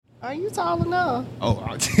Are you tall enough? Oh,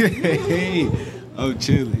 I'm chilling.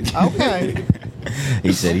 Okay.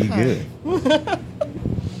 He said he good.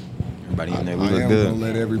 Everybody in there, we look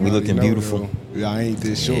good. We looking beautiful. Though. Yeah, I ain't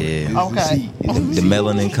this short. Yeah. Okay. The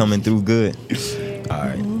melanin coming through good. All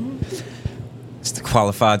right. It's the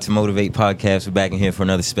Qualified to Motivate podcast. We're back in here for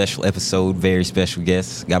another special episode. Very special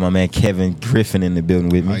guest. Got my man Kevin Griffin in the building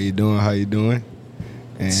with me. How you doing?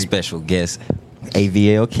 And special guest,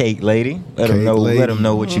 AVL Cake Lady. Let them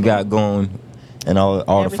know what you got going and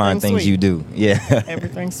all the fine things you do. Yeah.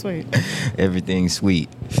 Everything's sweet. Everything's sweet.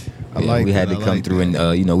 We had to come through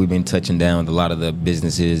and we've been touching down with a lot of the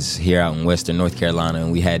businesses here out in Western North Carolina,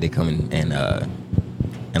 and we had to come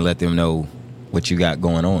and let them know what you got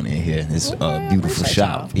going on in here. It's a beautiful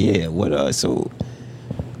shop. Yeah. So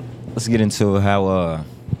let's get into how.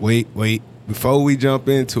 Wait. Before we jump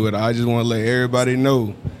into it, I just want to let everybody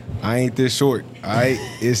know I ain't this short. All right,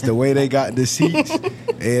 it's the way they got the seats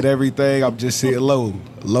and everything. I'm just sitting low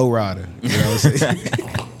rider. You know what I'm saying?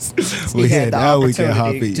 He had the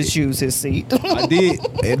opportunity to choose his seat. I did.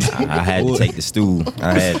 I had to take the stool.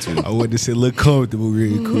 I had to. I wanted to sit look comfortable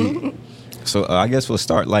real quick. So I guess we'll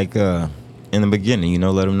start like in the beginning.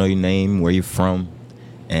 Let them know your name, where you're from,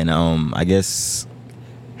 and I guess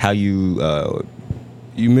how you.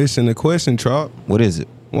 You missing the question, Trop. What is it?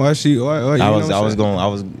 You right. I'm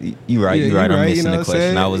missing the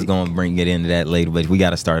question. I was going to get into that later, but we got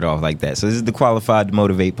to start off like that. So this is the Qualified to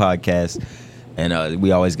Motivate podcast, and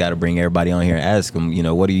we always got to bring everybody on here and ask them,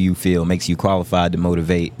 what do you feel makes you qualified to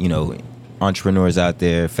motivate, entrepreneurs out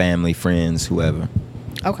there, family, friends, whoever.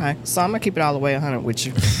 Okay, so I'm gonna keep it all the way 100 with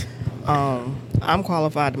you. I'm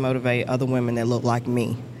qualified to motivate other women that look like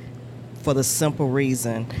me, for the simple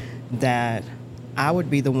reason that I would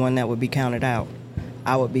be the one that would be counted out.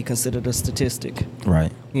 I would be considered a statistic.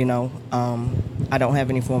 Right. I don't have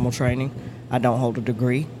any formal training. I don't hold a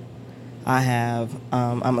degree. I'm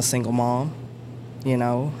a single mom,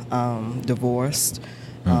 divorced.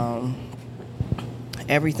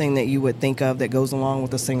 Everything that you would think of that goes along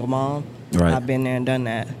with a single mom, right. I've been there and done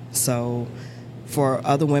that. So for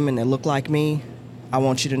other women that look like me, I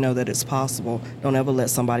want you to know that it's possible. Don't ever let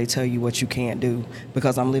somebody tell you what you can't do,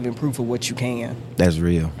 because I'm living proof of what you can. That's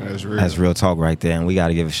real. That's real talk right there. And we got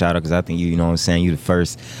to give a shout out, because I think you know what I'm saying, you the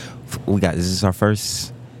first. This is our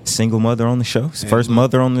first single mother on the show. First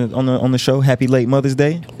mother on the show. Happy late Mother's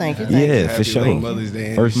Day. Thank you. Yeah, for sure. Mother's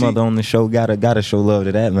Day. First mother on the show. Gotta show love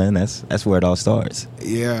to that, man. That's where it all starts.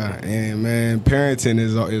 Yeah, and man, parenting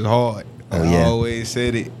is hard. Oh, yeah. I always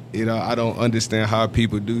said it. I don't understand how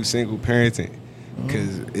people do single parenting.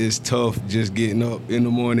 Because it's tough just getting up in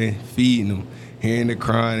the morning, feeding them, hearing the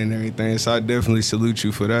crying and everything. So I definitely salute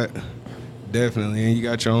you for that. Definitely. And you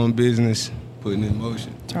got your own business putting in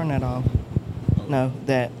motion. Turn that off. Oh. No,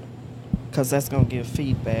 because that's going to give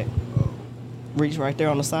feedback. Oh. Reach right there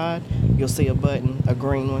on the side. You'll see a button, a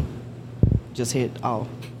green one. Just hit off.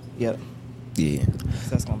 Yep. Yeah.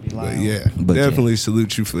 That's going to be loud. But definitely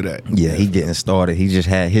salute you for that. Yeah, he getting started. He just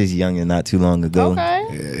had his youngin' not too long ago. Okay.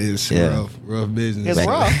 Yeah, it's rough business. It's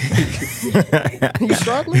rough. You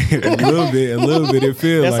struggling? A little bit. It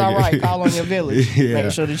feels That's like all right. Call on your village. Yeah.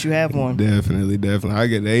 Make sure that you have one. Definitely.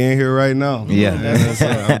 They in here right now. Yeah. That's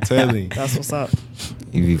what I'm telling you. That's what's up.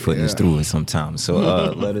 You be putting us through it sometimes. So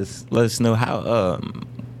let us know how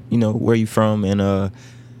where you from and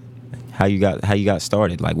how you got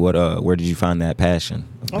started. Like where did you find that passion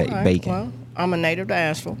of baking? Well, I'm a native to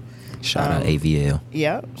Asheville. Shout out AVL.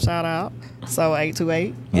 Yeah, shout out. So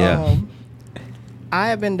 828. Yeah. I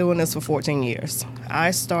have been doing this for 14 years. I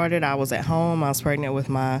was at home. I was pregnant with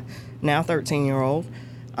my now 13-year-old.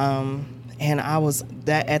 And I was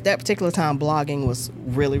at that particular time, blogging was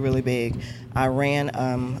really, really big. I ran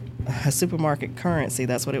a supermarket currency.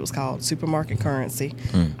 That's what it was called, supermarket currency.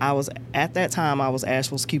 At that time, I was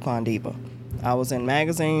Asheville's coupon diva. I was in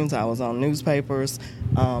magazines. I was on newspapers.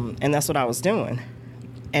 And that's what I was doing.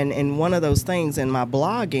 And in one of those things in my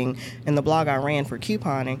blogging, in the blog I ran for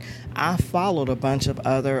couponing, I followed a bunch of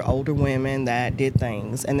other older women that did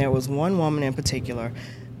things. And there was one woman in particular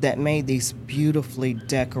that made these beautifully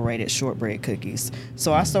decorated shortbread cookies.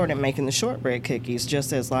 So I started making the shortbread cookies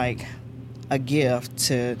just as like a gift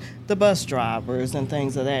to the bus drivers and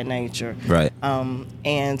things of that nature. Right.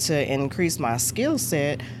 And to increase my skill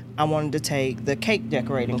set, I wanted to take the cake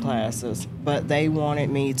decorating classes, but they wanted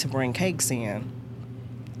me to bring cakes in.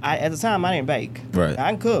 At the time, I didn't bake. Right.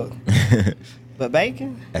 I can cook. But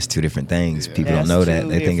baking? That's two different things. People don't know that.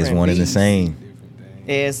 They think it's one and the same.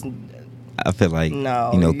 I feel like,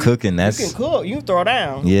 no, cooking, that's... You can cook. You can throw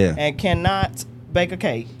down. Yeah. And cannot bake a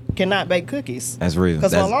cake. Cannot bake cookies. That's real.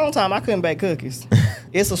 Because for a long time, I couldn't bake cookies.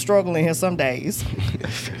 It's a struggle in here some days.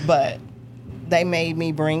 But they made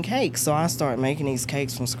me bring cakes, so I started making these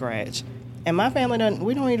cakes from scratch. And my family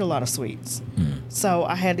we don't eat a lot of sweets. So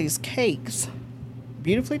I had these cakes,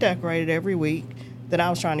 beautifully decorated every week, that I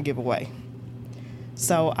was trying to give away.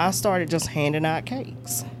 So I started just handing out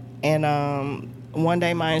cakes. And one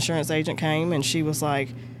day my insurance agent came and she was like,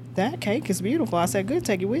 that cake is beautiful. I said, good,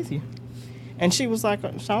 take it with you. And she was like,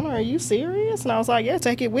 Shana, are you serious? And I was like, yeah,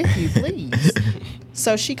 take it with you, please.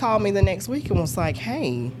 So she called me the next week and was like,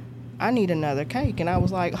 hey, I need another cake. And I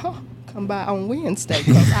was like, come by on Wednesday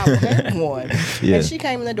because I will have one. Yeah. And she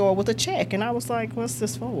came in the door with a check. And I was like, what's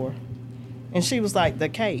this for? And she was like, the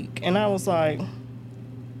cake. And I was like,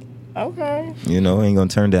 okay. Ain't going to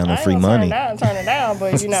turn down no free money. Turn it down,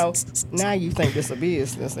 but now you think this is a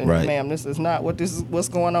business. And ma'am, this is not what's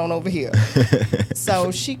going on over here.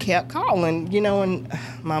 So she kept calling, and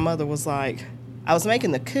my mother was like, I was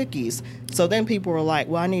making the cookies. So then people were like,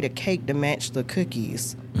 well, I need a cake to match the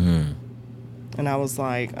cookies. And I was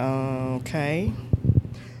like, okay.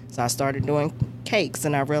 So I started doing cakes,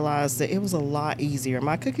 and I realized that it was a lot easier.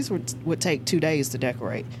 My cookies would take 2 days to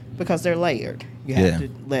decorate because they're layered. You have to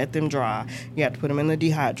let them dry. You have to put them in the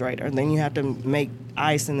dehydrator. And then you have to make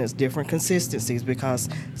icing that's different consistencies because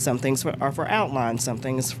some things are for outline, some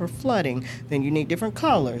things for flooding. Then you need different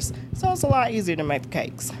colors. So it's a lot easier to make the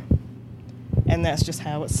cakes. And that's just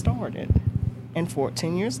how it started. And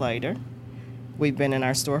 14 years later, we've been in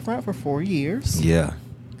our storefront for 4 years. Yeah.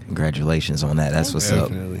 Congratulations on that. That's what's up.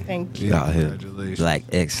 Thank you. Out here, Black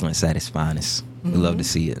excellence, satisfyingness. We love to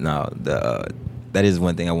see it. Now, that is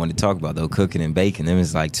one thing I wanted to talk about, though. Cooking and baking, them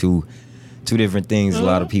is like two different things. A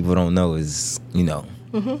lot of people don't know is,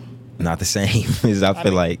 not the same. I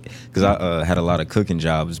feel like, because I had a lot of cooking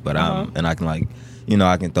jobs, but and I can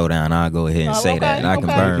I can throw down. I'll go ahead and say that, and I can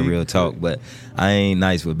burn real talk. But I ain't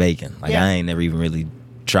nice with baking. I ain't never even really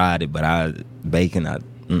tried it. But baking.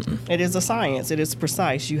 It is a science. It is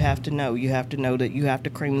precise. You have to know. You have to know that you have to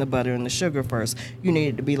cream the butter and the sugar first. You need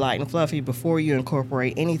it to be light and fluffy before you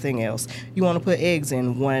incorporate anything else. You want to put eggs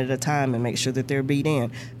in one at a time and make sure that they're beat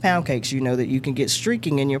in. Pound cakes, you know that you can get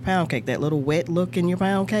streaking in your pound cake. That little wet look in your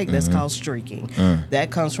pound cake, that's called streaking. That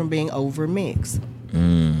comes from being over mixed.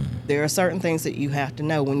 There are certain things that you have to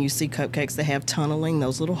know. When you see cupcakes that have tunneling,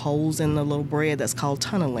 those little holes in the little bread, that's called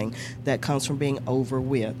tunneling. That comes from being over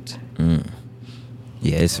whipped.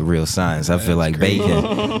 Yeah, it's a real science. I feel like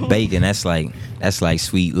bacon, that's like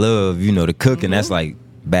sweet love. The cooking, that's like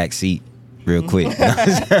backseat real quick.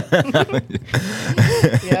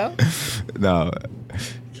 Yeah. No.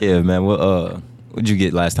 Yeah, man. What'd you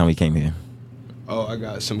get last time we came here? Oh, I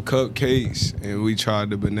got some cupcakes, and we tried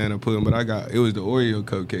the banana pudding, but it was the Oreo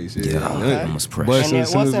cupcakes. That was precious. But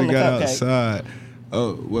as soon as we got outside,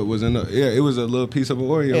 what was in it was a little piece of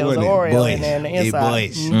Oreo, it was wasn't Oreo it? Boys. In the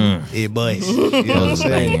inside. It boys.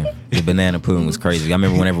 The banana pudding was crazy. I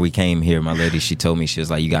remember whenever we came here, my lady, she told me, she was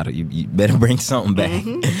like, you better bring something back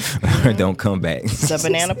or don't come back. The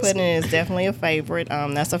banana pudding is definitely a favorite.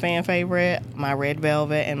 That's a fan favorite. My red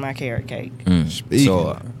velvet and my carrot cake.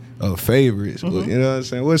 Speaking of favorites, you know what I'm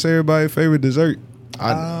saying? What's everybody's favorite dessert?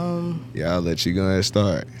 I'll let you go ahead and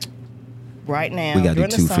start. Right now, we got to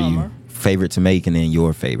do two for you. Favorite to make and then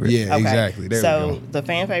your favorite. Yeah, exactly. There we go. The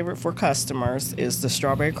fan favorite for customers is the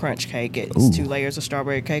strawberry crunch cake. It's 2 layers of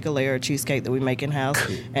strawberry cake, a layer of cheesecake that we make in house,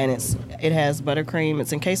 and it has buttercream.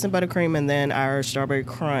 It's encased in buttercream, and then our strawberry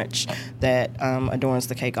crunch that adorns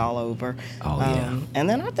the cake all over. And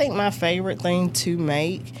then I think my favorite thing to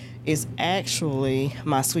make is actually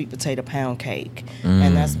my sweet potato pound cake,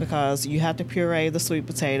 and that's because you have to puree the sweet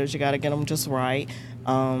potatoes. You got to get them just right.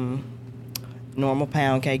 Normal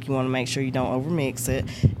pound cake, you want to make sure you don't overmix it,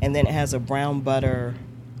 and then it has a brown butter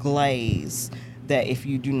glaze that if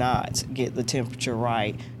you do not get the temperature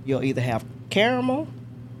right, you'll either have caramel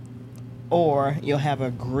or you'll have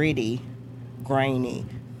a gritty, grainy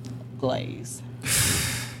glaze.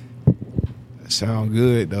 Sound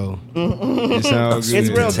good though. It sounds good.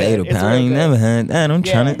 It's real potato good. Pie. I ain't never had that. I'm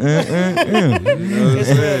trying to.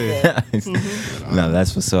 It's real good. No,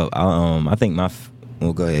 that's what's up. I think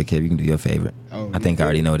well, go ahead, Kev. You can do your favorite. I think I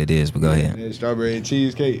already know what it is, but go ahead. That strawberry and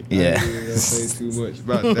cheesecake. Yeah. I ain't gonna say too much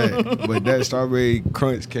about that. But that strawberry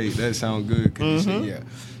crunch cake, that sounds good.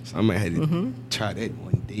 So I'm gonna have to try that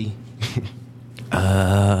one day.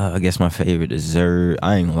 I guess my favorite dessert,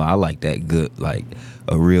 I ain't gonna lie, I like that good, like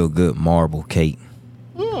a real good marble cake.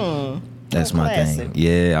 That's my thing.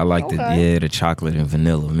 Yeah, I like the chocolate and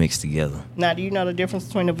vanilla mixed together. Now, do you know the difference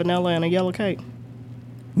between a vanilla and a yellow cake?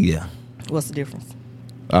 Yeah. What's the difference?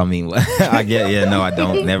 I mean, I get. Yeah, no, I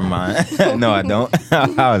don't. Never mind. No, I don't.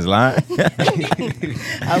 I was lying.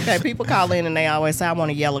 Okay, people call in and they always say, I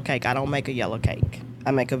want a yellow cake. I don't make a yellow cake.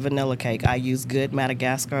 I make a vanilla cake. I use good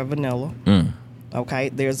Madagascar vanilla. Okay,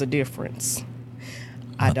 there's a difference.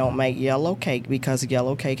 I don't make yellow cake because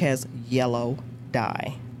yellow cake has yellow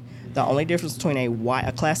dye. The only difference between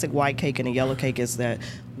a classic white cake and a yellow cake is that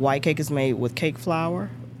white cake is made with cake flour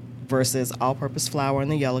versus all-purpose flour in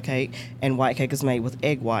the yellow cake, and white cake is made with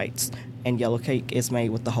egg whites, and yellow cake is made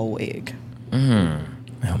with the whole egg.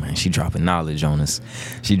 Oh man, she dropping knowledge on us.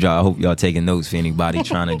 I hope y'all taking notes for anybody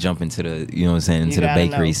trying to jump into the, you know what I'm saying, into the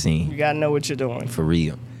bakery scene. You gotta know what you're doing. For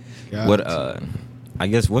real. I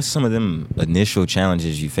guess what's some of them initial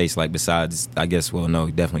challenges you face, like besides, I guess, well, no,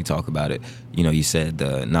 definitely talk about it. You know, you said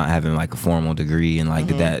not having like a formal degree, and like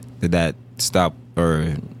did that stop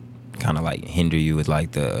or kind of like hinder you with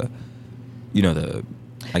like the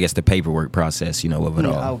I guess the paperwork process, of it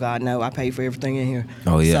all? Oh God, no! I pay for everything in here.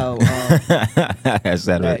 Oh yeah. So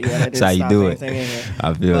that's how you do it.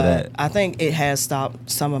 I feel that. I think it has stopped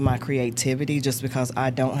some of my creativity just because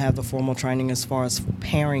I don't have the formal training as far as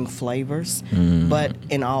pairing flavors. But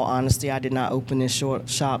in all honesty, I did not open this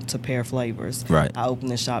shop to pair flavors. Right. I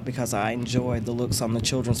opened this shop because I enjoyed the looks on the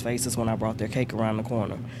children's faces when I brought their cake around the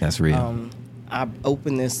corner. That's real. I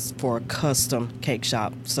opened this for a custom cake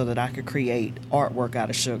shop so that I could create artwork out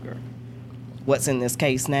of sugar. What's in this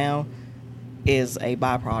case now is a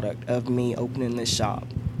byproduct of me opening this shop.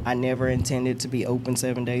 I never intended to be open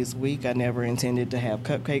 7 days a week. I never intended to have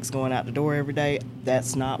cupcakes going out the door every day.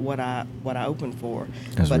 That's not what I opened for.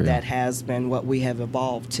 That's real. That has been what we have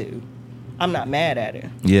evolved to. I'm not mad at it.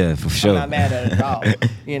 Yeah, for sure. I'm not mad at it at all.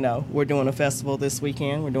 We're doing a festival this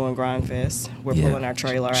weekend. We're doing Grind Fest. We're pulling our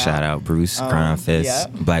trailer out. Shout out Bruce, Grind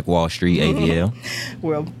Fest, Black Wall Street, AVL.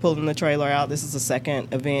 We're pulling the trailer out. This is the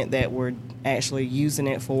second event that we're actually using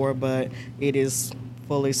it for, but it is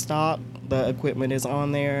fully stocked. The equipment is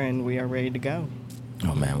on there, and we are ready to go.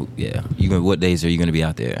 Oh man, yeah. What days are you going to be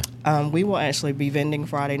out there? We will actually be vending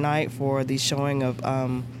Friday night for the showing of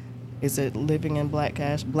is it Living in Black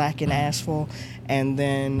in Asheville, and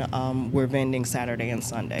then we're vending Saturday and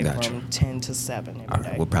Sunday from 10 to 7 every day. All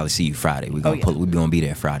right, we'll probably see you Friday. We're gonna be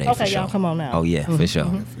there Friday. Okay, for sure. y'all come on out. Oh yeah, for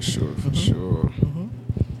sure. For sure.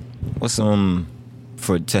 What's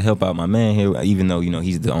to help out my man here? Even though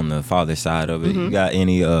he's on the father side of it, you got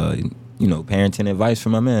any parenting advice for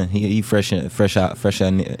my man? He fresh out in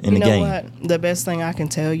the game. You know what? The best thing I can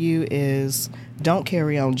tell you is don't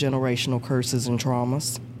carry on generational curses and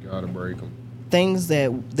traumas. Gotta break them. Things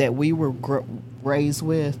that we were raised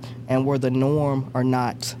with and were the norm are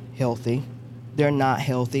not healthy. They're not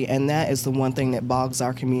healthy, and that is the one thing that bogs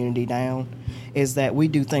our community down, is that we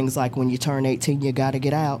do things like when you turn 18, you got to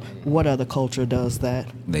get out. What other culture does that?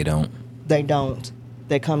 They don't. They don't.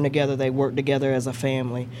 They come together, they work together as a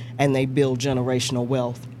family, and they build generational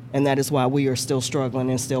wealth. And that is why we are still struggling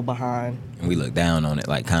and still behind. And we look down on it,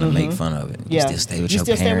 like kind of make fun of it. You still stay with your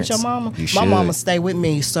parents. Stay with your mama? My mama stay with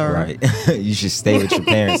me, sir. Right. You should stay with your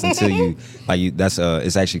parents until that's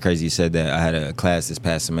it's actually crazy you said that. I had a class this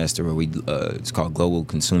past semester where it's called Global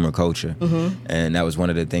Consumer Culture. And that was one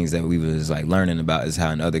of the things that we was like learning about, is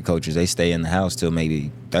how in other cultures they stay in the house till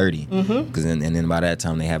maybe 30. Because then by that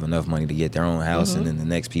time they have enough money to get their own house, and then the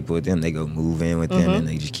next people with them, they go move in with them, and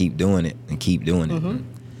they just keep doing it and keep doing it.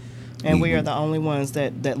 And we are the only ones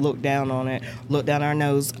that look down on it, look down our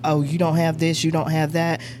nose. Oh, you don't have this, you don't have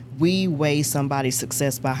that. We weigh somebody's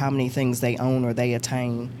success by how many things they own or they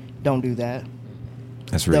attain. Don't do that.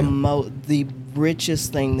 That's real. The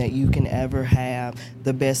richest thing that you can ever have,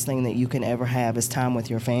 the best thing that you can ever have is time with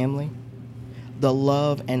your family. The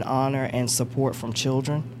love and honor and support from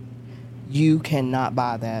children. You cannot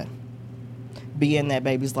buy that. Be in that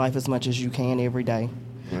baby's life as much as you can every day.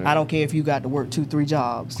 I don't care if you got to work 2-3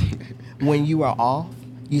 jobs. When you are off,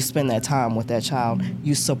 you spend that time with that child.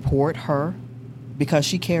 You support her because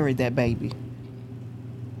she carried that baby.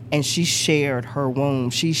 And she shared her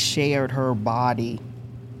womb. She shared her body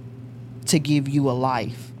to give you a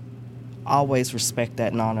life. Always respect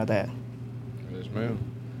that and honor that. Yes, ma'am.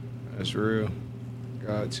 That's real.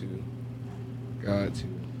 Got to.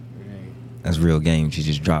 That's real game she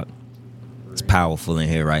just dropped. It's powerful in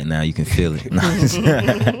here right now. You can feel it.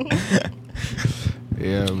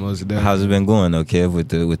 Yeah, most definitely. How's it been going though, Kev, with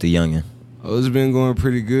the youngin'? Oh, it's been going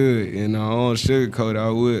pretty good. I don't sugarcoat.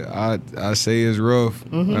 I say it's rough.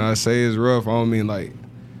 When I say it's rough, I don't mean like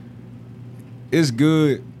it's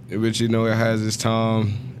good, but it has its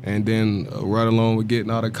time. And then right along with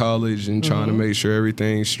getting out of college and trying to make sure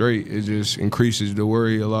everything's straight, it just increases the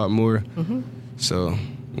worry a lot more. So,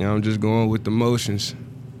 I'm just going with the motions.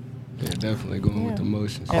 Yeah, definitely going with the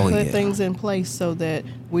motions. And put things in place so that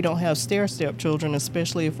we don't have stair-step children,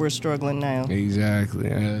 especially if we're struggling now. Exactly.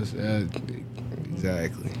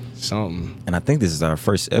 Exactly. Something. And I think this is our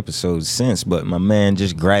first episode since, but my man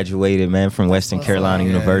just graduated, man, from Western Carolina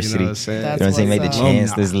University. You know what I'm saying? You know what I'm saying? Made the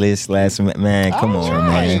Chancellor's list last man. Come on,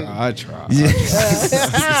 man. I try.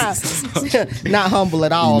 Not humble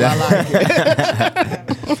at all. I like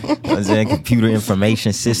it. I was in computer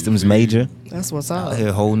information systems major. That's what's up. Out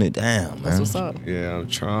here holding it down, man. That's what's up. Yeah, I'm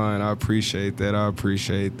trying. I appreciate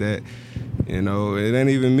that. You know, it ain't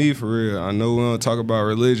even me for real. I know we don't talk about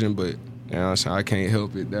religion, but you know what I'm saying, I can't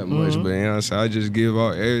help it that much. But you know what I'm saying, I just give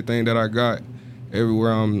out everything that I got.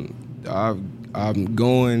 Everywhere I'm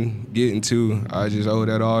going, getting to, I just owe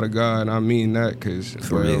that all to God. And I mean that because,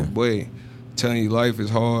 boy, telling you life is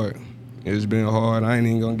hard. It's been hard. I ain't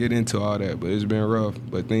even going to get into all that, but it's been rough.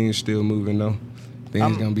 But things still moving, though.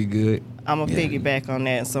 Things going to be good. I'm going to piggyback on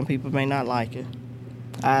that, and some people may not like it.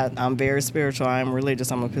 I'm very spiritual. I'm religious.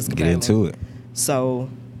 I'm Episcopalian. Get into it. So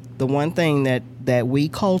the one thing that we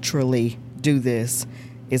culturally do this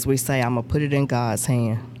is we say, I'm going to put it in God's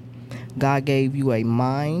hand. God gave you a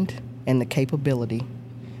mind and the capability.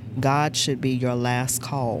 God should be your last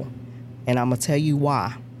call. And I'm going to tell you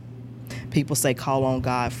why. People say call on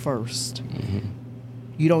God first. Mm-hmm.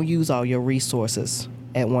 You don't use all your resources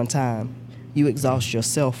at one time. You exhaust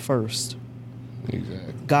yourself first.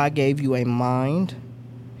 Exactly. God gave you a mind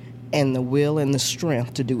and the will and the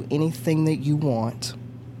strength to do anything that you want.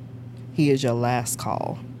 He is your last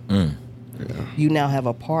call. Yeah. You now have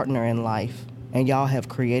a partner in life, and y'all have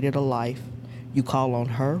created a life. You call on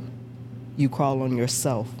her, you call on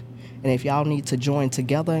yourself. And if y'all need to join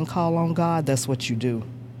together and call on God, that's what you do.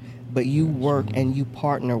 But you work and you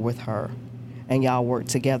partner with her, and y'all work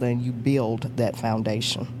together and you build that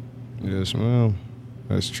foundation. Yes, ma'am.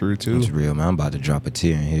 That's true, too. It's real, man. I'm about to drop a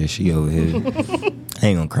tear in here. She over here. I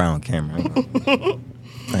ain't gonna cry on camera.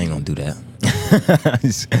 I ain't gonna do that.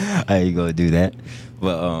 I ain't gonna do that.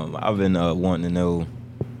 But I've been wanting to know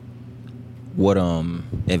what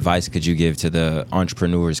advice could you give to the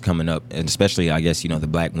entrepreneurs coming up, and especially, I guess, the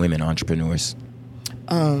black women entrepreneurs,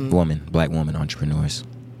 black woman entrepreneurs.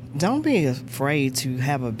 Don't be afraid to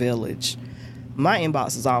have a village. My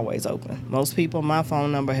inbox is always open. Most people, my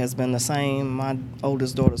phone number has been the same. My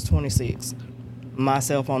oldest daughter's 26. My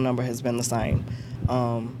cell phone number has been the same.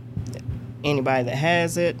 Anybody that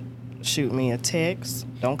has it, shoot me a text.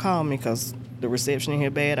 Don't call me because the reception in here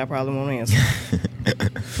bad. I probably won't answer.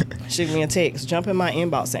 Shoot me a text. Jump in my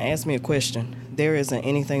inbox and ask me a question. There isn't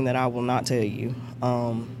anything that I will not tell you.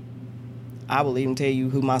 I will even tell you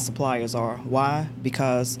who my suppliers are. Why?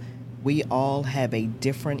 Because we all have a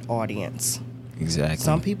different audience. Exactly.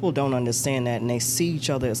 Some people don't understand that, and they see each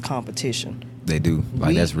other as competition. They do.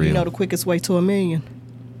 That's real. You know the quickest way to $1 million?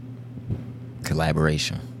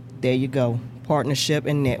 Collaboration. There you go. Partnership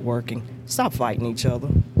and networking. Stop fighting each other.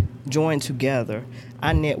 Join together.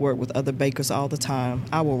 I network with other bakers all the time.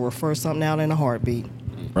 I will refer something out in a heartbeat.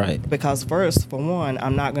 Right. Because first, for one,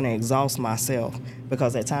 I'm not going to exhaust myself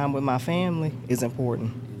because that time with my family is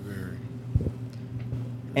important.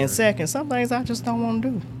 And second, some things I just don't want to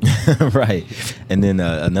do. Right. And then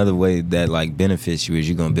another way that benefits you is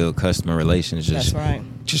you're gonna build customer relations. That's right.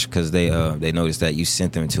 Just because they notice that you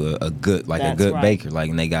sent them to a good baker,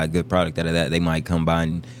 and they got a good product out of that, they might come by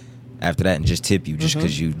and after that and just tip you just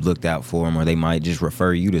because you looked out for them, or they might just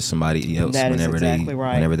refer you to somebody else whenever they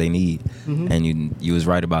need. Mm-hmm. And you was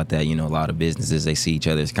right about that. A lot of businesses, they see each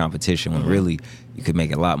other as competition when really you could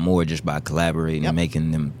make a lot more just by collaborating and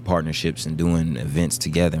making them partnerships and doing events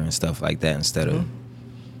together and stuff like that instead of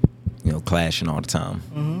clashing all the time.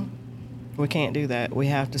 Mm-hmm. We can't do that. We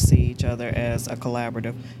have to see each other as a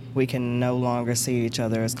collaborative. We can no longer see each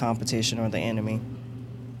other as competition or the enemy,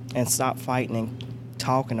 and stop fighting and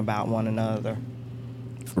talking about one another.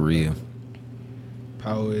 For real.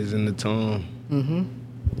 Power is in the tongue.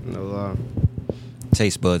 Mm-hmm. No lie.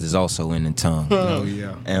 Taste buds is also in the tongue. Oh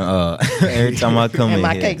yeah. And every time I come in and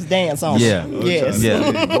my here, cakes dance on. Yeah. Yes. Yeah.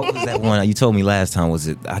 What was that one you told me last time? Was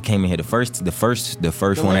it I came in here the first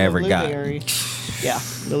one I ever got? Yeah,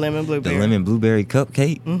 the lemon blueberry. The lemon blueberry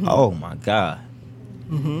cupcake. Mm-hmm. Oh my God.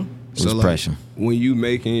 Mm-hmm. It was pressure. When you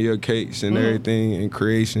making your cakes and everything and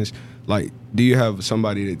creations, do you have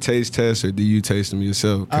somebody that taste tests, or do you taste them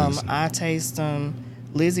yourself? I taste them.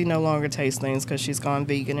 Lizzie no longer tastes things because she's gone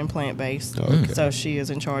vegan and plant-based. Okay. So she is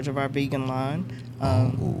in charge of our vegan line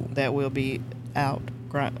that will be out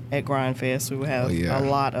at Grind Fest. We will have a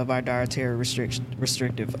lot of our dietary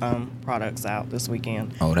restrictive products out this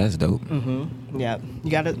weekend. Oh, that's dope. Yeah,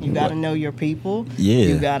 you gotta know your people. Yeah,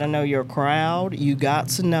 you gotta know your crowd. You got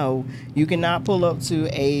to know. You cannot pull up to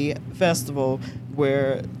a festival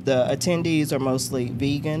where the attendees are mostly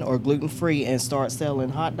vegan or gluten-free and start selling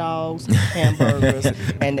hot dogs, hamburgers,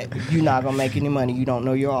 and you're not gonna make any money. You don't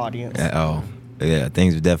know your audience. Oh, yeah,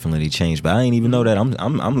 things have definitely changed, but I ain't even know that.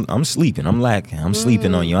 I'm sleeping. I'm lacking. I'm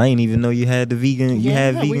sleeping on you. I ain't even know you had the vegan. You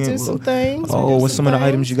had vegan. We do some things. Oh, what's some of the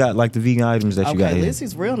items you got? Like the vegan items that you got here?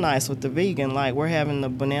 Lizzie's real nice with the vegan. Like we're having the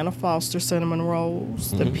banana Foster cinnamon rolls,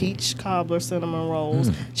 the peach cobbler cinnamon rolls.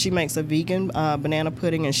 She makes a vegan banana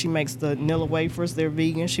pudding, and she makes the Nilla wafers. They're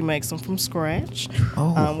vegan. She makes them from scratch.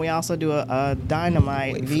 Oh. We also do a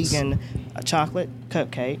dynamite vegan chocolate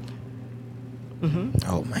cupcake.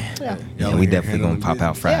 Oh man, yeah. We definitely gonna pop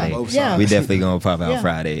out Friday. Yeah. We definitely gonna pop out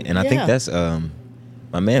Friday, and I think that's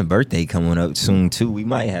my man's birthday coming up soon too. We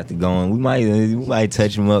might have to go on. We might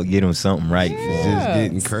touch him up, get him something right for him. Just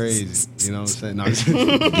getting crazy. You know what I'm saying?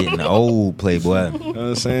 No, getting old playboy. You know what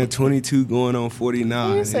I'm saying? 22 going on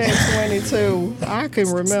 49. You said 22. I can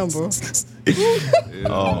remember.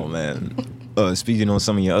 Oh man. Speaking on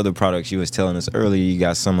some of your other products, you was telling us earlier, you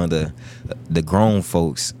got some of the grown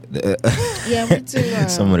folks. Yeah, we do.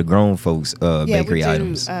 Some of the grown folks bakery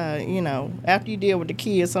items. You know, after you deal with the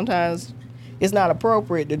kids, sometimes it's not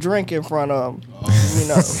appropriate to drink in front of them. You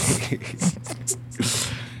know.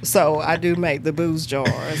 So I do make the booze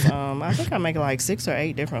jars. I think I make like 6 or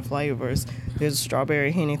 8 different flavors. There's a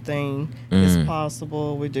strawberry anything. It's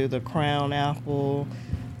possible. We do the crown apple,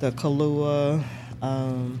 the Kahlua,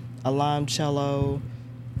 a limoncello.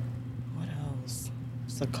 What else?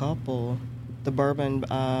 It's a couple. The bourbon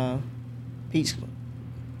peach.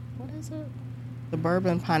 What is it? The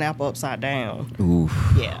bourbon pineapple upside down. Oof.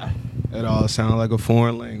 Yeah. That all sounds like a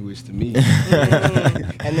foreign language to me.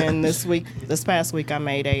 And then this past week, I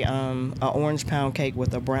made a orange pound cake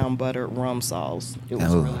with a brown buttered rum sauce. It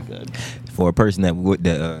was really good. For a person that would,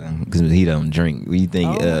 because he don't drink, you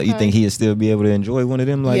think you think he'd still be able to enjoy one of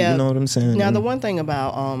them? Like, you know what I'm saying? Now, the one thing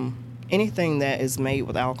about anything that is made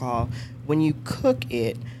with alcohol, when you cook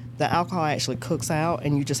it, the alcohol actually cooks out,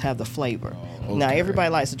 and you just have the flavor. Okay. Now,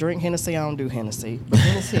 everybody likes to drink Hennessy. I don't do Hennessy. But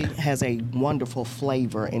Hennessy has a wonderful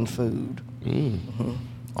flavor in food.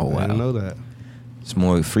 Oh, wow. I didn't know that. It's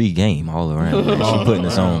more free game all around. She putting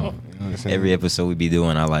us on. Every episode we be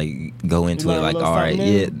doing, I like go into it like, all right,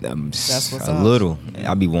 that's what's a little.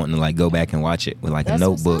 I be wanting to like go back and watch it with like a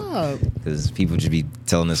notebook, because people just be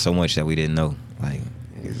telling us so much that we didn't know. Like,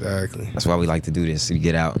 exactly. That's why we like to do this. We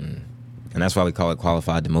get out and that's why we call it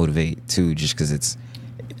Qualified to Motivate too, just because it's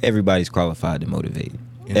everybody's qualified to motivate.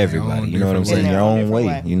 Everybody, you know what I'm saying? In your own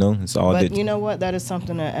way, you know? It's all But you know what? That is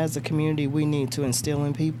something that as a community we need to instill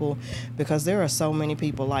in people, because there are so many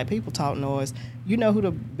people, like people talk noise. You know who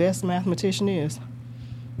the best mathematician is?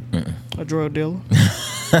 A drug dealer.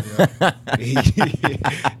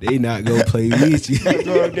 They not gonna play with you. A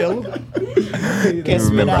drug dealer. You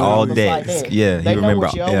remember all debts. Like you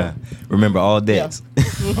remember. Remember all debts.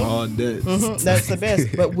 All debts. That's the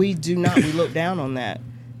best. But we do not. We look down on that.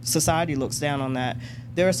 Society looks down on that.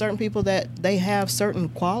 There are certain people that they have certain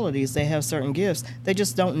qualities, they have certain gifts. They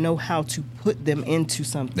just don't know how to put them into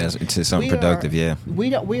something. That's into something productive.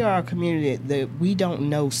 We are a community that we don't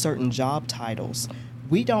know certain job titles.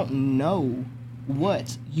 We don't know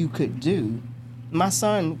what you could do. My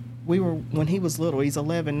son, when he was little, he's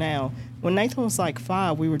 11 now. When Nathan was like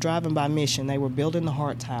 5, we were driving by Mission. They were building the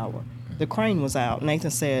Hart Tower. The crane was out.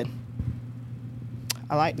 Nathan said,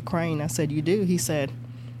 "I like the crane." I said, "You do?" He said,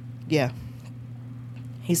 "Yeah."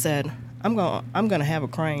 He said, I'm gonna have a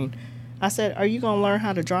crane." I said, "Are you gonna learn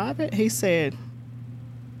how to drive it?" He said,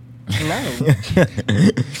 "No."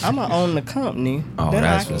 I'm gonna own the company. Oh,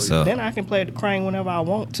 that's what's up. Then I can play the crane whenever I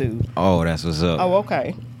want to. Oh, that's what's up. Oh,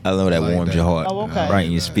 okay. I know that warms your heart. Oh, okay. Right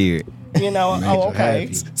in your spirit. You know, oh,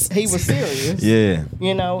 okay. He was serious. Yeah.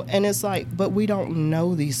 You know, and it's like, but we don't know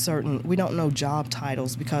we don't know job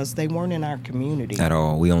titles because they weren't in our community. At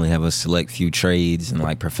all. We only have a select few trades and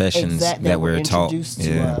like professions that we're taught. Introduced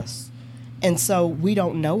to us. And so we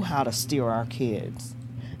don't know how to steer our kids.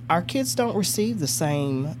 Our kids don't receive the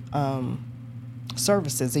same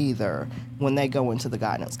services either when they go into the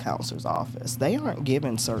guidance counselor's office. They aren't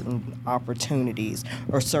given certain opportunities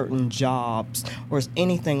or certain jobs or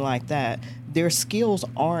anything like that. Their skills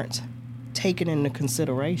aren't taken into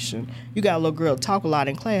consideration. You got a little girl talk a lot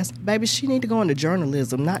in class. Baby, she need to go into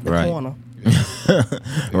journalism, not the corner.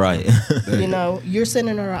 Right. You know, you're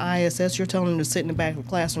sending her to ISS, you're telling her to sit in the back of the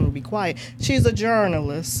classroom and be quiet. She's a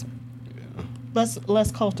journalist.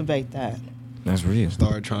 Let's cultivate that. That's real.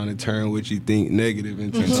 Start trying to turn what you think negative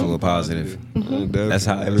into a positive. That's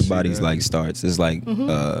how everybody's like starts. It's like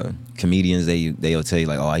comedians. They'll tell you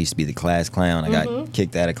like, oh, I used to be the class clown. I got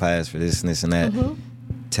kicked out of class for this and this and that.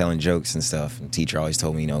 Telling jokes and stuff. And the teacher always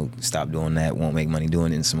told me, stop doing that. Won't make money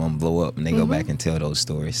doing it, and someone blow up. And they go back and tell those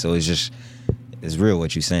stories. So it's real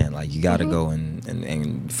what you're saying. Like you got to go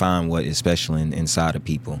and find what is special inside of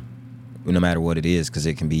people, no matter what it is, because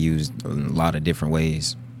it can be used in a lot of different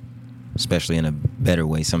ways. Especially in a better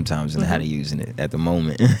way sometimes than how to using it at the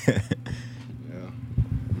moment. Yeah,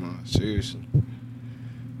 no, seriously.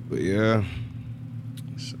 But yeah,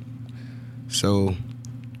 so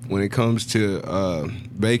when it comes to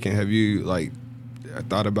baking, have you like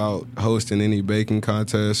thought about hosting any baking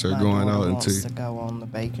contests or going out into? Wants to go on the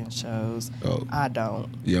baking shows. Oh. I don't.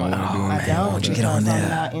 You don't want to do I don't you because get on I'm that?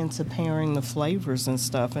 not into pairing the flavors and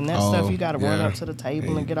stuff, and that stuff you got to run up to the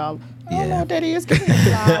table and get all. I don't know what that is. Give me the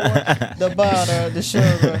flour, the butter, the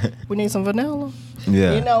sugar. We need some vanilla.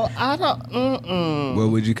 Yeah. I don't. Well,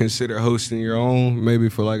 would you consider hosting your own, maybe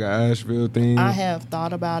for like an Asheville thing? I have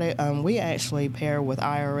thought about it. We actually pair with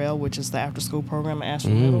IRL, which is the after-school program at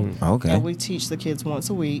Asheville. Okay. And we teach the kids once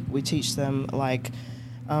a week. We teach them like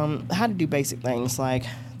how to do basic things. Like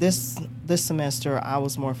this semester, I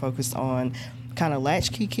was more focused on kind of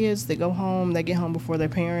latchkey kids that go home. They get home before their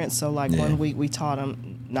parents. So like 1 week we taught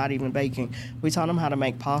them, not even baking, we taught them how to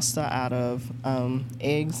make pasta out of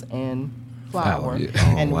eggs and flour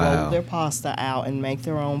and roll their pasta out and make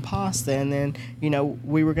their own pasta. And then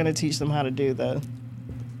we were going to teach them how to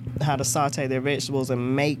how to saute their vegetables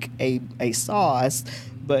and make a sauce,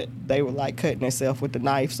 but they were like cutting themselves with the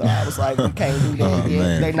knife, so I was like, we can't do that yet.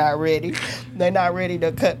 Man. They're not ready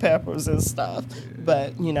to cut peppers and stuff.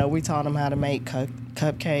 But we taught them how to make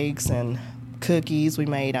cupcakes and cookies. We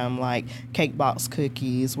made like cake box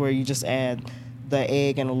cookies where you just add the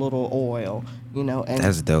egg and a little oil, and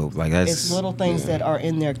that's dope. Like it's little things that are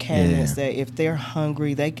in their cabinets that if they're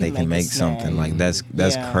hungry, they can make something. Like that's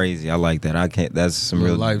crazy. I like that. I can't. That's some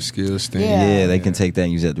real life skills thing. Yeah, they can take that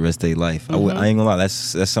and use it the rest of their life. I ain't gonna lie. That's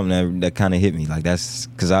something that kind of hit me. Like that's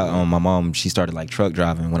because my mom, she started like truck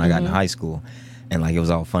driving when I got in high school, and like it was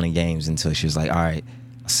all fun and games until she was like, all right,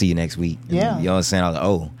 I'll see you next week. And, you know what I'm saying? I was like,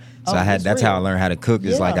 oh. So that's how I learned how to cook.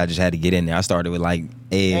 It's like I just had to get in there. I started with like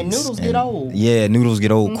eggs. And noodles get old. Yeah, noodles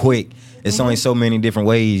get old quick. It's only so many different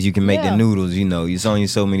ways you can make the noodles, It's only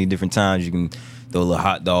so many different times you can throw a little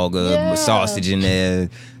hot dog, a sausage in there,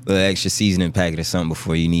 a little extra seasoning packet or something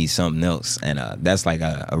before you need something else. And that's like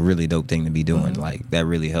a really dope thing to be doing. Like that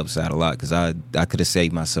really helps out a lot because I could have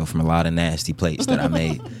saved myself from a lot of nasty plates that I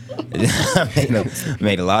made. I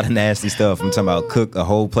made a lot of nasty stuff. I'm talking about cook a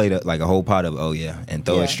whole plate of, like a whole pot of, and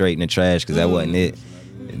throw it straight in the trash because that wasn't it.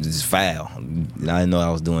 It was just foul. I didn't know I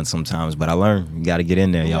was doing sometimes, but I learned. You got to get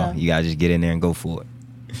in there, y'all. You got to just get in there and go for it.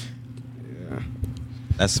 Yeah.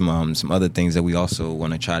 That's some other things that we also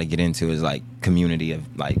want to try to get into is like community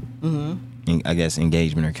of like, I guess,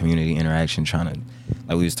 engagement or community interaction.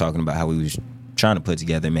 Like we was talking about how we was trying to put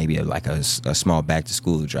together maybe a small back to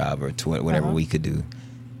school drive or whatever we could do,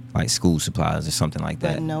 like school supplies or something like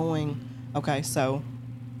that. But knowing, so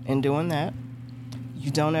in doing that, you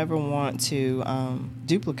don't ever want to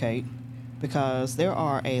duplicate because there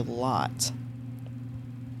are a lot.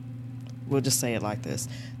 We'll just say it like this.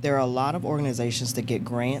 There are a lot of organizations that get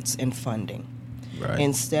grants and funding. Right.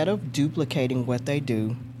 Instead of duplicating what they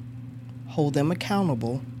do, hold them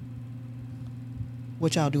accountable.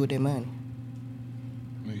 What y'all do with their money?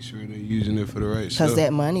 Make sure they're using it for the right stuff. Because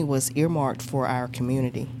that money was earmarked for our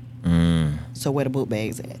community. So where the book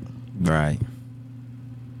bags at? Right.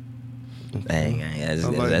 Dang, I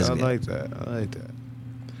like that.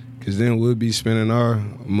 Because then we'll be spending our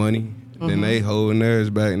money, then they holding theirs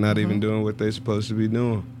back, not even doing what they're supposed to be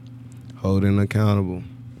doing. Holding accountable.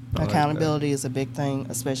 Accountability is a big thing,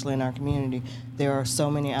 especially in our community. There are so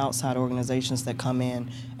many outside organizations that come in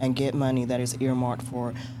and get money that is earmarked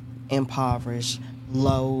for impoverished,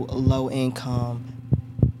 low income.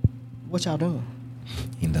 What y'all doing?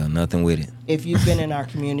 Ain't done nothing with it. If you've been in our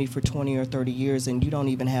community for 20 or 30 years and you don't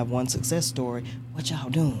even have one success story, what y'all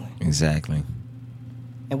doing? Exactly.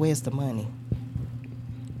 And where's the money?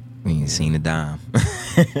 We ain't seen a dime.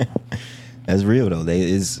 That's real though.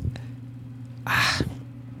 That's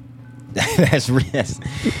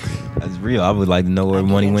real. I would like to know where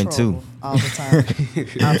money went to. All the time.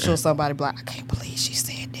 I'm sure somebody be like, I can't believe she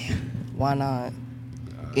said that. Why not?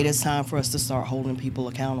 It is time for us to start holding people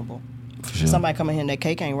accountable. For sure. Somebody come in here and that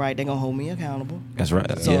cake ain't right, they're going to hold me accountable. That's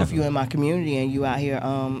right. So if you're in my community and you out here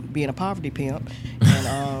being a poverty pimp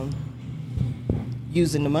and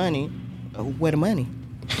using the money, where the money?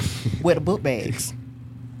 Where the book bags?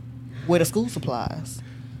 with the school supplies.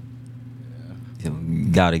 You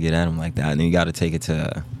got to get at them like that, and then you got to take it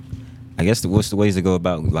to. I guess what's the ways to go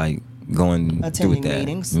about like going attending through that?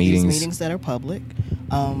 These meetings that are public.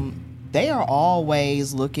 They are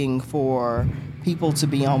always looking for people to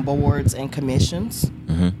be on boards and commissions.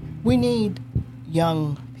 Mm-hmm. We need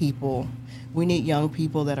young people. We need young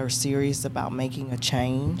people that are serious about making a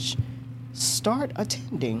change. Start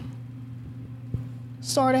attending.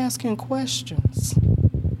 Start asking questions.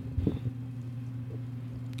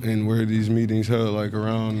 And where are these meetings held, like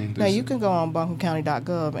around? Now you can go on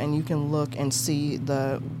buncombecounty.gov and you can look and see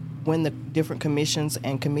when the different commissions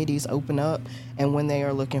and committees open up and when they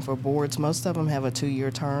are looking for boards. Most of them have a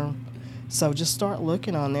 2-year term. So just start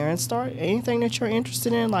looking on there and start anything that you're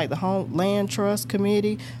interested in, like the Home Land Trust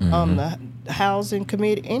Committee, the Housing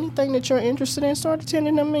Committee, anything that you're interested in, start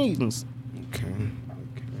attending them meetings. Okay.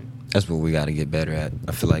 That's what we got to get better at.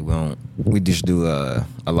 I feel like we just do a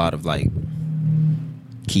lot of like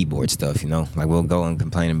keyboard stuff, you know, like we'll go and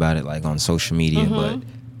complain about it like on social media, but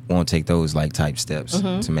won't take those like type steps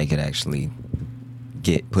to make it actually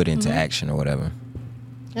get put into action or whatever.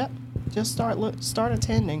 Yep. Just start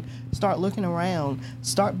attending, start looking around,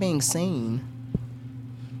 start being seen.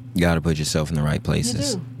 You got to put yourself in the right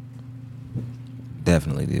places. You do.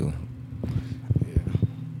 Definitely do. Yeah.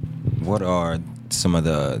 What are some of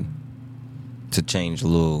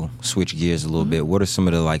switch gears a little bit, what are some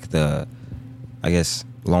of the I guess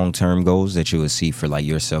long-term goals that you would see for like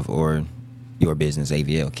yourself or your business,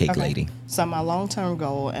 AVL Cake Lady? So my long-term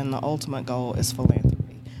goal and the ultimate goal is philanthropy.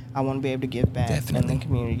 I want to be able to give back in the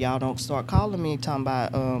community. Y'all don't start calling me talking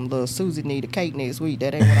about little Susie need a cake next week.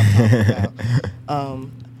 That ain't what I'm talking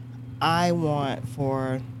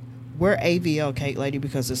about. We're AVL Cake Lady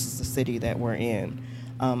because this is the city that we're in.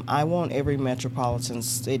 I want every metropolitan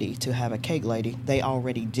city to have a cake lady. They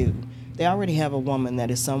already do. They already have a woman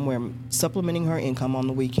that is somewhere supplementing her income on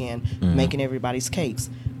the weekend, making everybody's cakes.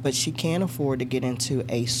 But she can't afford to get into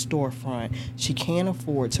a storefront. She can't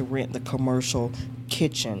afford to rent the commercial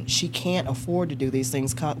kitchen. She can't afford to do these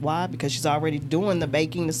things. Why? Because she's already doing the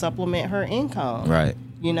baking to supplement her income. Right.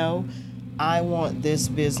 You know, I want this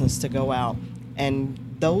business to go out, and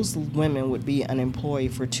those women would be an employee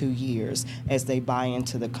for 2 years as they buy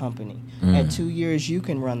into the company. At 2 years, you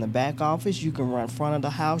can run the back office, you can run front of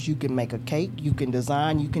the house, you can make a cake, you can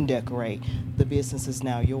design, you can decorate. The business is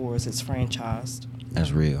now yours. It's franchised.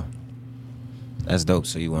 That's real. That's dope.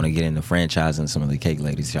 So you want to get into franchising some of the Cake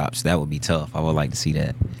Lady shops. That would be tough. I would like to see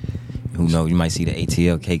that. Who knows? You might see the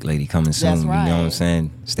ATL Cake Lady coming soon. That's right. You know what I'm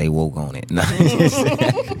saying? Stay woke on it.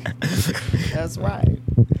 That's right.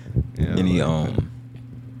 Yeah,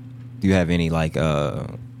 do you have any like I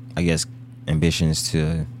guess ambitions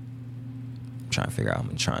to? I'm trying to figure out how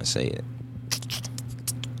I'm trying to say it.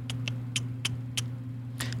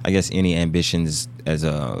 I guess any ambitions as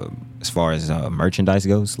far as merchandise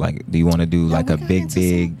goes? Like, do you want to do like a big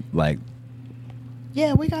like?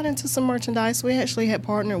 Yeah, we got into some merchandise. We actually had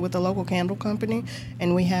partnered with a local candle company,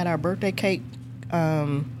 and we had our birthday cake,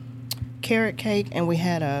 carrot cake, and we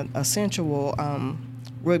had a sensual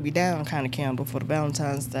rub you down kind of candle for the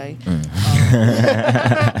Valentine's Day.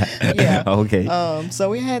 Yeah. Okay. So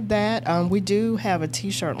we had that. We do have a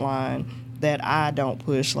T-shirt line that I don't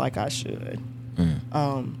push like I should.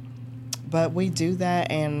 But we do that,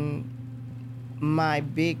 and my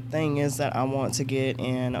big thing is that I want to get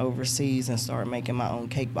in overseas and start making my own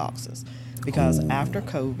cake boxes. Because after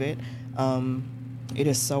COVID, it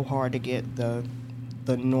is so hard to get the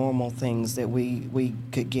normal things that we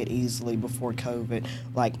could get easily before COVID,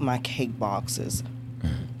 like my cake boxes.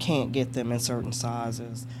 Can't get them in certain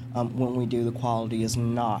sizes. When we do, the quality is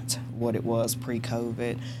not what it was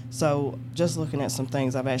pre-COVID. So just looking at some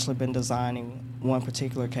things, I've actually been designing one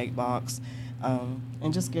particular cake box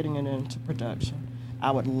and just getting it into production. I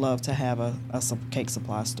would love to have a cake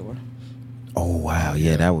supply store. Oh, wow.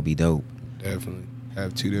 Yeah, that would be dope. Definitely.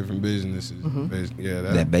 Have two different businesses. Yeah,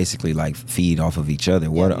 that basically like feed off of each other.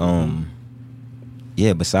 What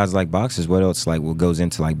besides like boxes, what else like what goes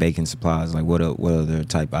into like baking supplies? Like what other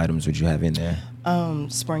type items would you have in there?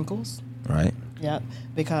 Sprinkles. Right. Yep.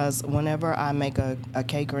 Because whenever I make a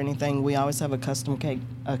cake or anything, we always have a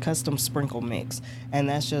custom sprinkle mix, and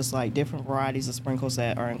that's just like different varieties of sprinkles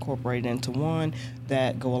that are incorporated into one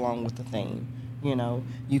that go along with the theme. You know,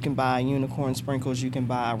 you can buy unicorn sprinkles, you can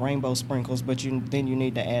buy rainbow sprinkles, but then you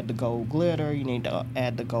need to add the gold glitter, you need to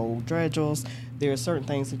add the gold dreidels. There are certain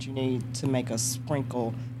things that you need to make a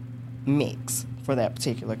sprinkle mix for that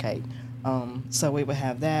particular cake. So we would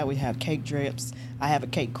have that. We have cake drips. I have a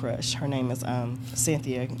cake crush. Her name is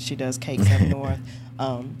Cynthia. She does cakes up north.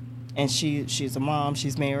 And she's a mom.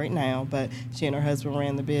 She's married now, but she and her husband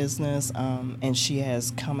ran the business. And she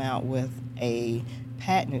has come out with a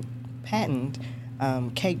patent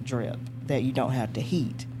cake drip that you don't have to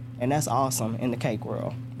heat. And that's awesome in the cake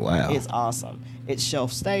world. Wow. It's awesome. It's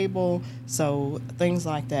shelf stable. So things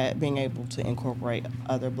like that, being able to incorporate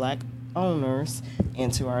other Black owners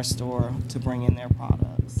into our store to bring in their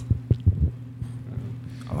products.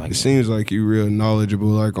 It seems like you're real knowledgeable,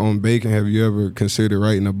 like on baking. Have you ever considered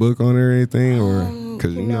writing a book on it or anything? Or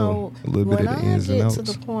because you know a little bit of the ins and outs. When I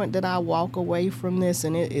get to the point that I walk away from this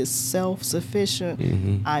and it is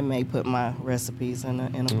self-sufficient, I may put my recipes in a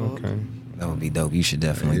book. Okay. That would be dope. You should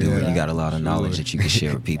definitely do it. You got a lot of knowledge that you can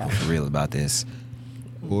share with people for real about this.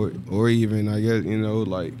 Or even, I guess,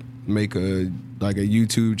 like make a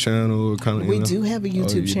YouTube channel. We do have a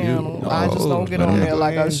YouTube channel. I just don't get on there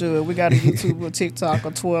like I should. We got a YouTube, a TikTok,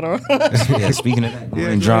 a Twitter. Speaking of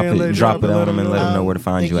that, drop it on them and let them know where to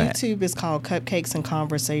find you at. YouTube is called Cupcakes and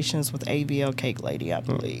Conversations with AVL Cake Lady, I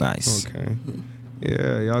believe. Nice. Okay.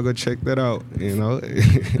 Yeah, y'all go check that out, And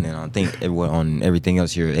then I think on everything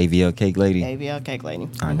else, you're AVL Cake Lady? AVL Cake Lady.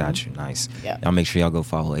 I got you. Nice. Yeah. Y'all make sure y'all go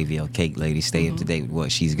follow AVL Cake Lady. Stay up to date with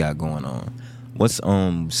what she's got going on. What's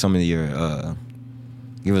some of your,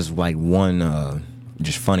 give us like one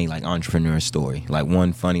just funny like entrepreneur story. Like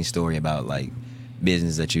one funny story about like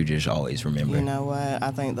business that you just always remember. You know what?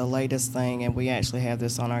 I think the latest thing, and we actually have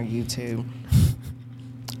this on our YouTube,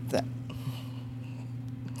 that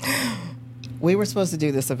we were supposed to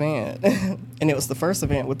do this event, and it was the first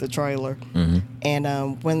event with the trailer.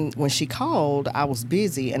 And when she called, I was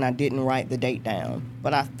busy, and I didn't write the date down.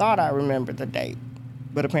 But I thought I remembered the date,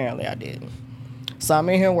 but apparently I didn't. So I'm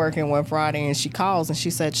in here working one Friday, and she calls, and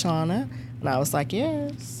she said, Shana. And I was like,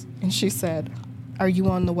 yes. And she said, are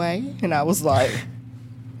you on the way? And I was like,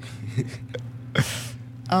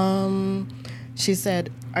 she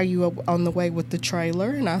said, are you on the way with the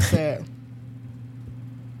trailer? And I said,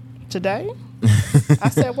 today? I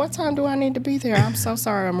said, what time do I need to be there? I'm so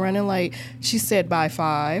sorry, I'm running late. She said by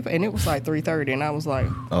 5, and it was like 3:30, and I was like,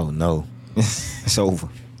 oh no, it's over.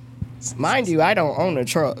 Mind you, I don't own a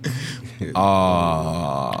truck. So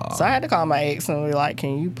I had to call my ex and be like,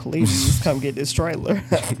 can you please come get this trailer?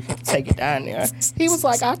 Take it down there. He was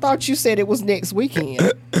like, I thought you said it was next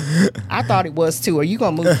weekend. I thought it was too. Are you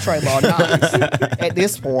going to move the trailer or not at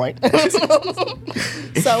this point?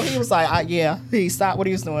 So he was like, yeah. He stopped what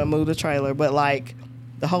he was doing, moved the trailer. But like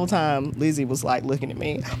the whole time, Lizzie was like looking at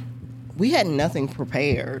me. We had nothing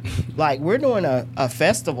prepared. Like we're doing a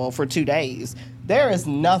festival for 2 days. There is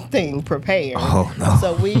nothing prepared. Oh, no.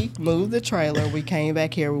 So we moved the trailer. We came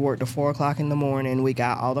back here. We worked till 4 o'clock in the morning. We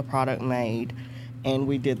got all the product made, and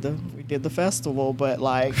we did the festival. But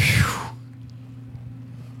like,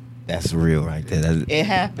 that's real right there. It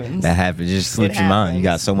happens. That happens. It just slips your mind. You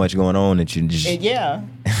got so much going on that you just. Yeah.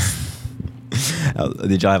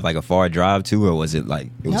 Did y'all have like a far drive too, or was it like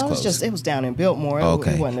it was close? It was down in Biltmore.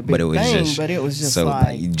 Okay, it wasn't a big thing, but it was just so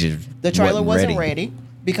like you just the trailer wasn't ready.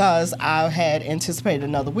 Because I had anticipated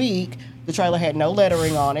another week. The trailer had no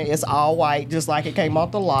lettering on it. It's all white, just like it came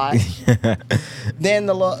off the lot.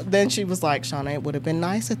 Then she was like, Shauna, it would have been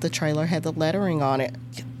nice if the trailer had the lettering on it.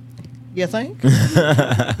 You think?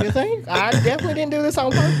 You think? I definitely didn't do this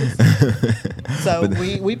on purpose. So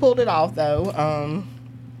we pulled it off, though.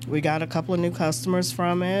 We got a couple of new customers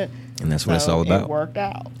from it. And that's what it's all about. It worked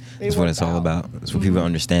out. That's what it's all about. That's what people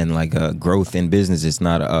understand. Like growth in business, it's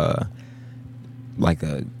not like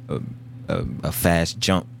a fast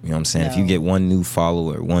jump. You know what I'm saying? No. If you get one new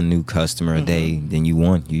follower, one new customer a day, then you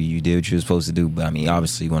won. You did what you were supposed to do. But I mean,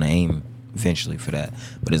 obviously you want to aim eventually for that.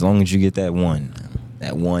 But as long as you get that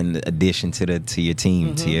one addition to your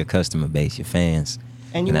team, to your customer base, your fans,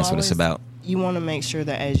 and that's what it's about. You want to make sure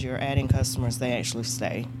that as you're adding customers, they actually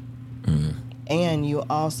stay. And you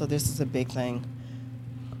also, this is a big thing.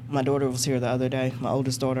 My daughter was here the other day, my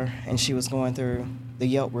oldest daughter, and she was going through the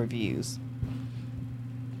Yelp reviews.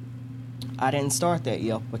 I didn't start that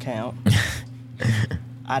Yelp account.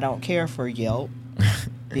 I don't care for Yelp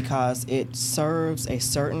because it serves a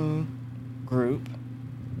certain group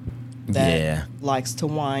that likes to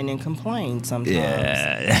whine and complain sometimes.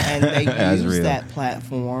 And they use that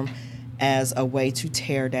platform as a way to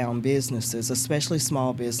tear down businesses, especially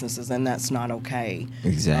small businesses, and that's not okay.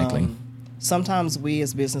 Exactly. Sometimes we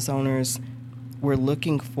as business owners, we're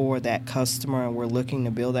looking for that customer and we're looking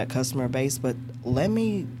to build that customer base, but let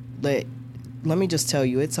me just tell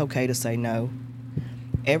you, it's okay to say no.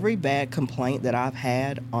 Every bad complaint that I've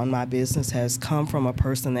had on my business has come from a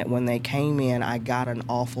person that when they came in, I got an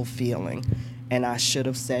awful feeling, and I should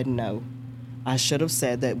have said no. I should have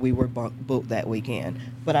said that we were booked that weekend,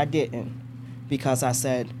 but I didn't, because I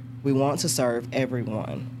said, We want to serve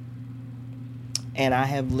everyone. And I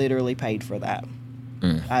have literally paid for that.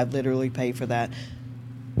 I've literally paid for that.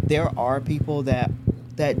 There are people that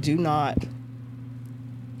do not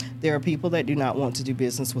want to do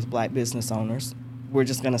business with black business owners. We're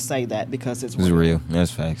just going to say that because it's real.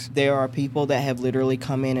 That's facts. There are people that have literally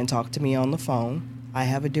come in and talked to me on the phone. I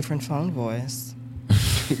have a different phone voice.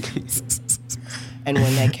 And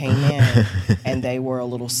when they came in and they were a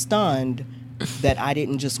little stunned that I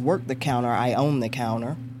didn't just work the counter, I own the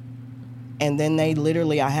counter. And then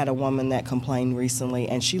I had a woman that complained recently,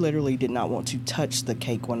 and she literally did not want to touch the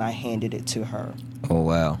cake when I handed it to her. Oh,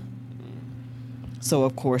 wow. So,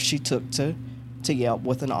 of course, she took to Yelp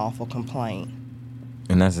with an awful complaint.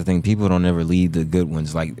 And that's the thing. People don't ever leave the good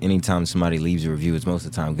ones. Like, anytime somebody leaves a review, it's most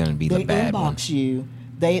of the time going to be the bad one. They inbox you.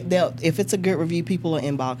 They'll if it's a good review, people will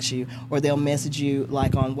inbox you, or they'll message you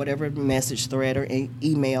like on whatever message thread or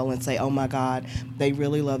email and say, "Oh my God, they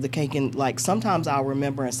really love the cake." And like sometimes I'll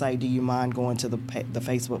remember and say, "Do you mind going to the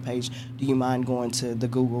Facebook page? Do you mind going to the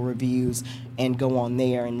Google reviews and go on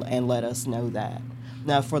there and let us know that?"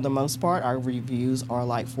 Now, for the most part, our reviews are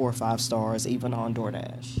like 4 or 5 stars, even on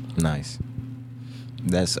DoorDash. Nice.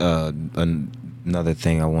 That's another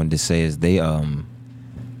thing I wanted to say is they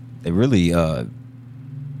really.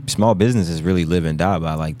 Small businesses really live and die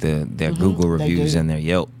by like their Google reviews and their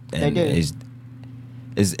Yelp. And they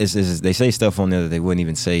do. They say stuff on there that they wouldn't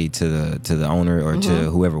even say to the owner or to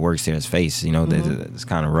whoever works there's face. You know, it's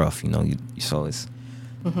kind of rough. You know, so it's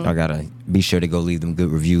I gotta be sure to go leave them good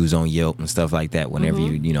reviews on Yelp and stuff like that whenever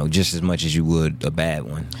you know, just as much as you would a bad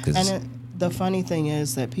one. The funny thing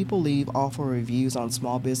is that people leave awful reviews on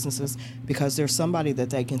small businesses because there's somebody that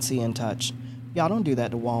they can see and touch. Y'all don't do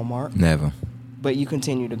that to Walmart. Never. But you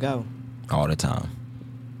continue to go. All the time.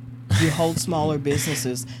 You hold smaller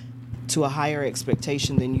businesses to a higher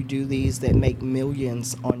expectation than you do these that make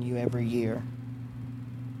millions on you every year.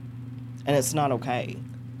 And it's not okay.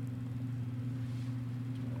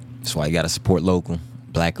 That's why you got to support local,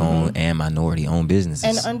 black-owned and minority-owned businesses.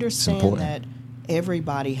 And understand that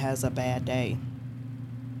everybody has a bad day.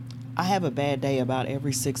 I have a bad day about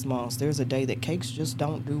every 6 months. There's a day that cakes just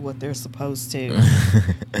don't do what they're supposed to.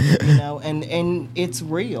 You know, and it's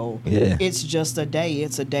real. Yeah. It's just a day.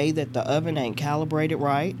 It's a day that the oven ain't calibrated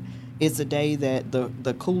right. It's a day that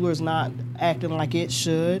the cooler's not acting like it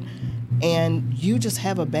should. And you just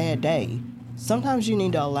have a bad day. Sometimes you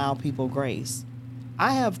need to allow people grace.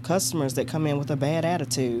 I have customers that come in with a bad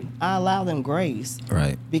attitude. I allow them grace.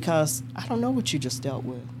 Right. Because I don't know what you just dealt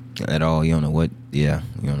with. At all. You don't know what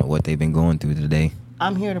they've been going through today.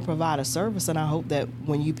 I'm here to provide a service, and I hope that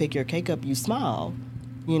when you pick your cake up, you smile.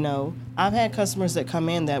 You know, I've had customers that come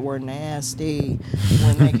in that were nasty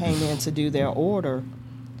when they came in to do their order,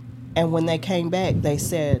 and when they came back, they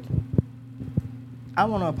said, "I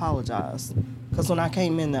want to apologize because when I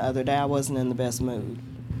came in the other day, I wasn't in the best mood."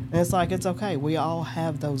 And it's like, it's okay. We all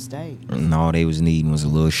have those days. And all they was needing was a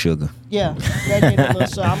little sugar. Yeah, they needed a little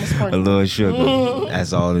sugar. A little sugar.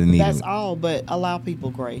 That's all they needed. That's all, but allow people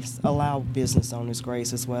grace. Allow business owners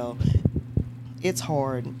grace as well. It's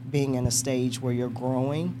hard being in a stage where you're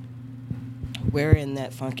growing. We're in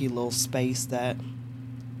that funky little space that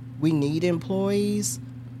we need employees,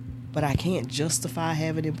 but I can't justify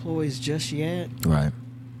having employees just yet. Right.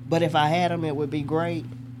 But if I had them, it would be great.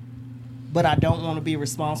 But I don't want to be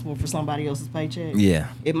responsible for somebody else's paycheck. Yeah.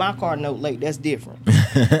 If my car note late, that's different.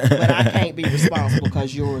 But I can't be responsible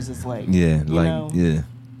because yours is late. Yeah, you know? yeah.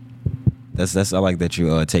 That's I like that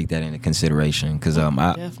you take that into consideration because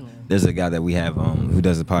definitely. There's a guy that we have who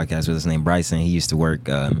does a podcast with us named Bryson. He used to work.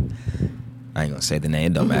 I ain't gonna say the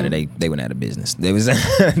name. It don't matter. They went out of business. There was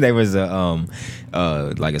a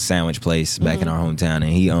like a sandwich place back in our hometown,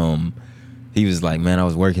 and he was like, man, I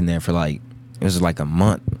was working there for like. It was like a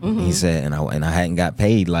month, he said, and I hadn't got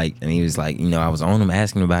paid. Like, and he was like, you know, I was on him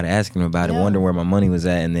asking about it, wondering where my money was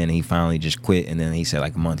at, and then he finally just quit. And then he said,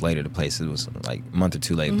 like a month later, the place was like a month or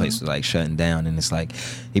two later, the place was like shutting down. And it's like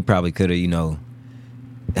he probably could have, you know,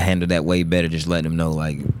 handled that way better. Just letting him know,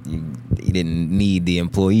 like, he didn't need the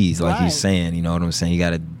employees, like he's saying. You know what I'm saying?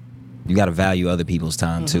 You gotta value other people's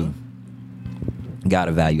time too. You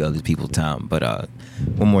gotta value other people's time. But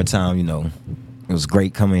one more time, you know, it was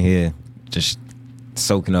great coming here. Just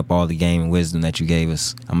soaking up all the game and wisdom that you gave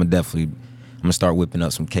us. I'm gonna start whipping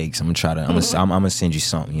up some cakes. I'm gonna send you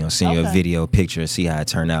something. You know, send you a video, a picture, see how it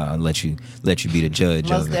turned out. I'll let you be the judge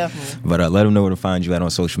Most of it. definitely. But let them know where to find you at on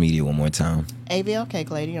social media one more time. AVL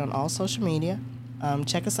Cake Lady on all social media.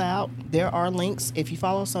 Check us out. There are links. If you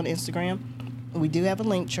follow us on Instagram, we do have a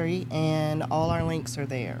link tree, and all our links are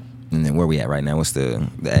there. And then where we at right now? What's the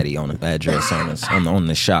Eddie on the address on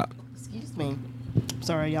the shop? Excuse me.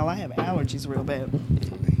 sorry, y'all. I have allergies real bad.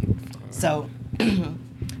 So,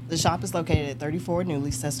 the shop is located at 34 New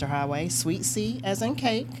Leicester Highway, Suite C, as in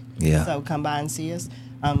cake. Yeah. So come by and see us.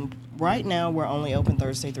 Right now, we're only open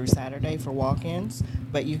Thursday through Saturday for walk-ins,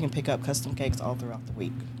 but you can pick up custom cakes all throughout the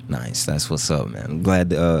week. Nice. That's what's up, man. I'm glad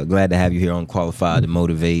to have you here on Qualified to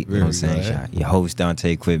Motivate. You know what I'm saying? Your host,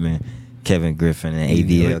 Dante Quitman, Kevin Griffin, and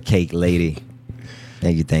AVL Cake Lady.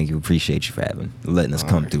 Thank you. Appreciate you for letting us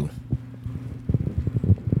come through.